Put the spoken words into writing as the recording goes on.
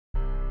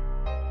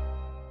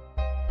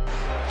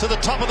to the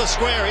top of the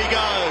square he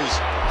goes.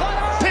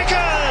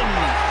 Picken!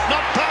 Not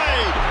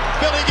paid.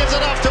 Billy gets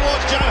it off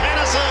towards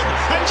Johannesson,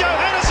 and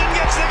Johannesson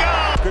gets the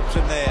goal.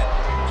 Description there.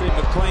 Gee,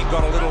 McLean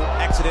got a little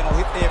accidental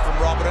hit there from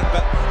Robertson,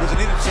 but there's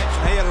an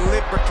interception here.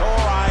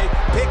 Liberatore.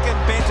 Picken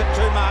bent it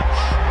too much.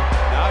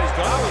 No, he's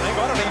got it. He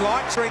got it. He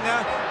likes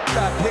Ringer.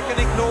 Picken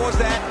ignores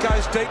that.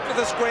 Goes deep to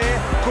the square.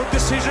 Good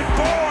decision.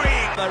 Boy!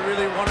 They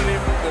really wanted him.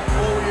 The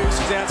ball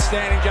use is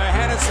outstanding.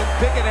 Johannesson,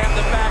 Picken out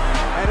the back,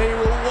 and he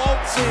will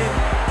waltz in.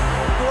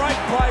 Great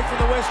play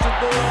from the Western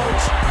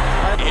Bulldogs.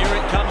 Here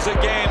it comes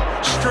again.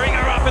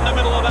 Stringer up in the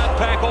middle of that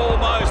pack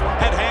almost.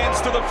 Had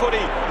hands to the footy.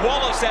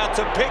 Wallace out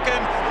to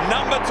Picken.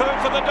 Number 2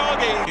 for the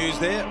doggy. News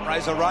there.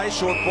 Razor Ray,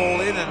 short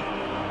ball in, and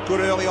good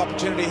early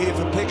opportunity here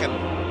for Picken.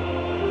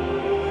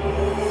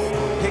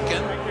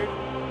 Picken.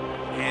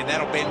 And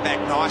that'll bend back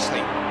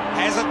nicely.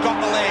 Has it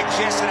got the legs?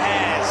 Yes, it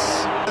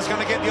has. He's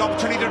going to get the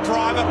opportunity to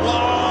drive it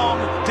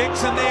long.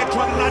 Dixon there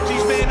trying to nudge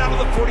his man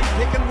under the footy.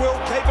 Picken will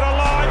keep it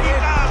alive. He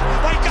does.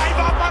 They gave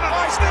up on it.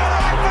 Still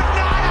alive, but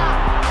nada.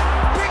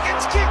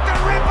 Picken's kicked the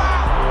ripper.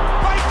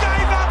 They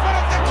gave up on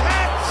it, the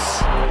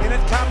Cats. In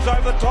it comes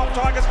over the top.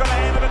 Tiger's got a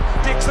hand of it.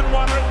 Dixon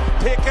won it.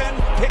 Picken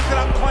picked it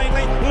up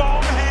cleanly.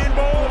 Long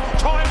handball.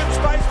 Time and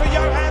space for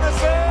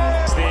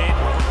Johannesson. There.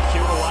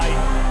 Cute away.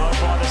 Low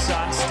by the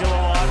sun. Still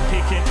alive.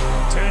 Picken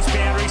turns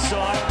boundary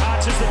side.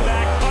 Arches the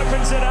back.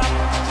 Opens it up.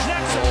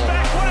 Snaps it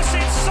back. What a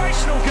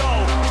sensational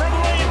goal from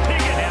Liam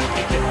Picken. Now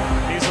Picken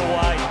is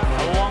away.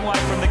 A long way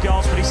from the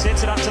goals, but he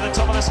sets it up to the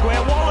top of the square.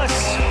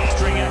 Wallace.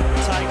 Stringer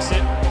takes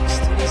it.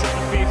 Steers at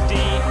the 50.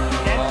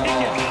 And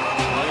Picken.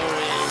 There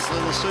is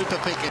little super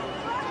Picken.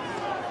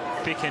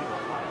 Picken.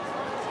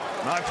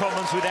 No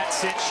problems with that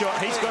set shot.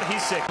 He's got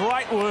his set.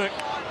 Great work.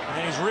 And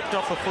then he's ripped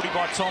off the footy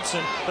by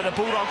Thompson, but the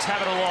Bulldogs have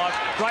it alive.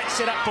 Great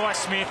setup by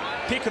Smith.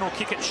 Picken will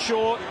kick it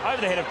short, over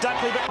the head of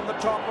Dunkley. On the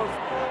top of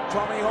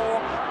Tommy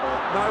Hawk.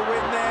 No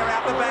win there,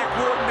 out the back.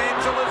 Wood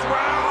Menzel as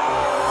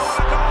well.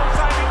 A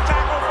goal-saving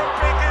tackle from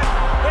Picken.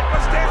 It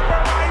was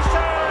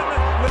desperation.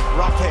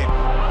 Roughhead.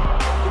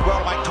 Did well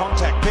to make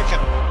contact.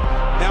 Picken.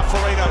 Now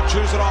Ferrito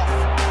chews it off.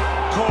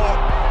 Caught.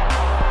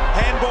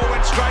 Handball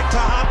went straight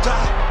to Hunter.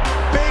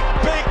 Big.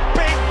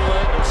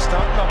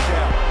 Stunt knocked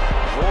out.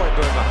 Boy,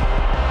 Boomer.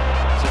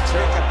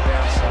 Second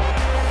bouncer.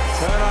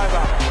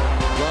 Turnover.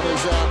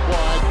 Runners out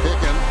wide.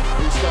 Picken.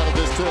 He started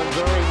this turn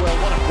very well.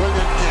 What a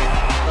brilliant kick.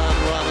 And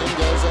running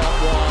goes out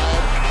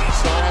wide.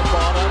 Side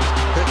bottom.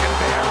 Picken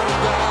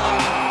bearing down.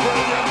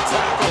 Brilliant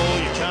tackle.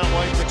 Oh, you can't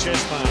wait for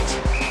chest pains.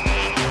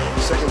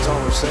 Second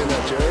time we've seen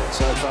that, Jared.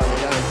 So far the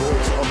game,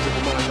 boys opted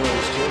to make all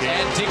his kids.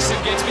 And Dixon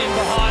gets in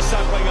behind,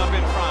 circling up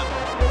in front.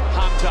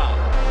 Hunter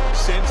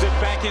sends it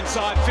back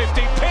inside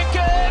 50.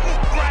 Picken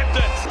grabbed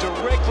it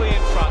directly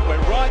in front. We're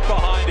right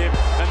behind him,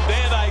 and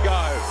there they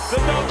go. The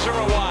Dogs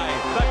are away.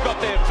 They've got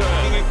their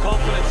turn. In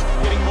confidence,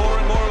 getting more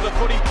and more of the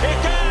footy.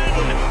 Picken!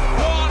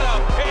 What a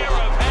pair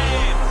of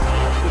hands!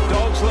 The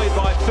Dogs lead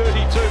by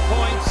 32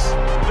 points.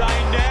 They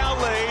now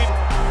lead.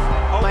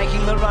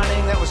 Making the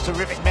running, that was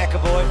terrific.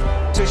 McAvoy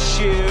to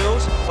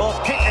Shields. Oh,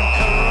 Picken,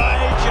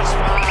 courageous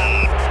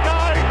man.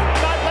 No,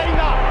 letting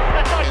up.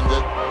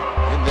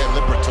 In there,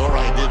 Liberatore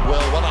did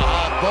well. What a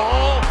hard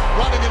ball.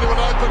 Running into an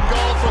open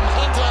goal from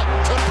Hunter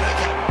to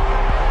Picken.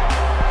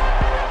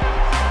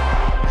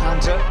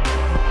 Hunter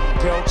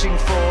belching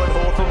forward,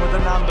 Hawthorn with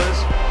the numbers.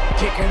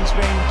 Picken's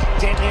been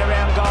deadly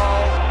around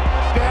goal.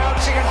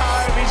 Bouncing it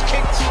home, he's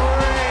kicked 3.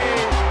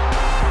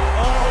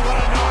 Oh,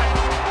 what a night.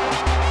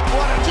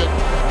 What a...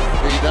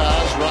 He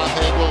does.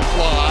 Roughhead will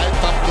fly.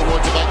 Thump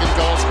towards the back in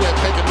goal square.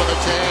 Picken with a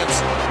chance.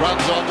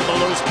 Runs onto the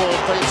loose ball.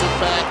 Feeds it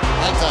back.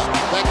 Hunter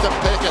back to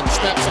Picken.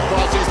 Snaps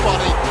across his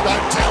body.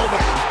 Don't tell me.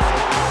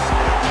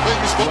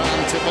 Things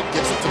Ryan Tippett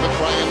gives it to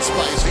McRae in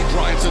space. He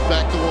drives it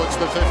back towards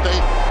the 50.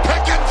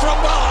 Picken from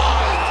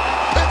behind.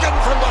 Picken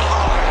from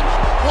behind.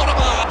 What a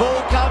man. Ball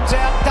comes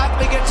out.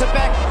 Dunkley gets it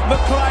back.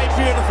 McRae,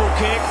 beautiful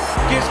kick.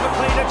 Gives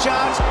McLean a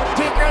chance.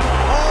 Picken.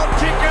 Oh,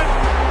 Picken.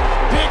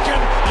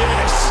 Picken.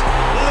 Yes.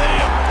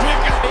 Liam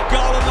Picken. Big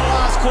goal in the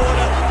last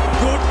quarter.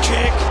 Good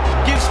kick.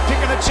 Gives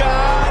Picken a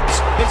chance.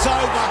 It's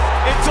over.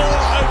 It's all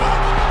over.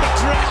 The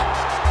drought.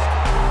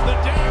 The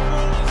damn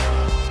rule is...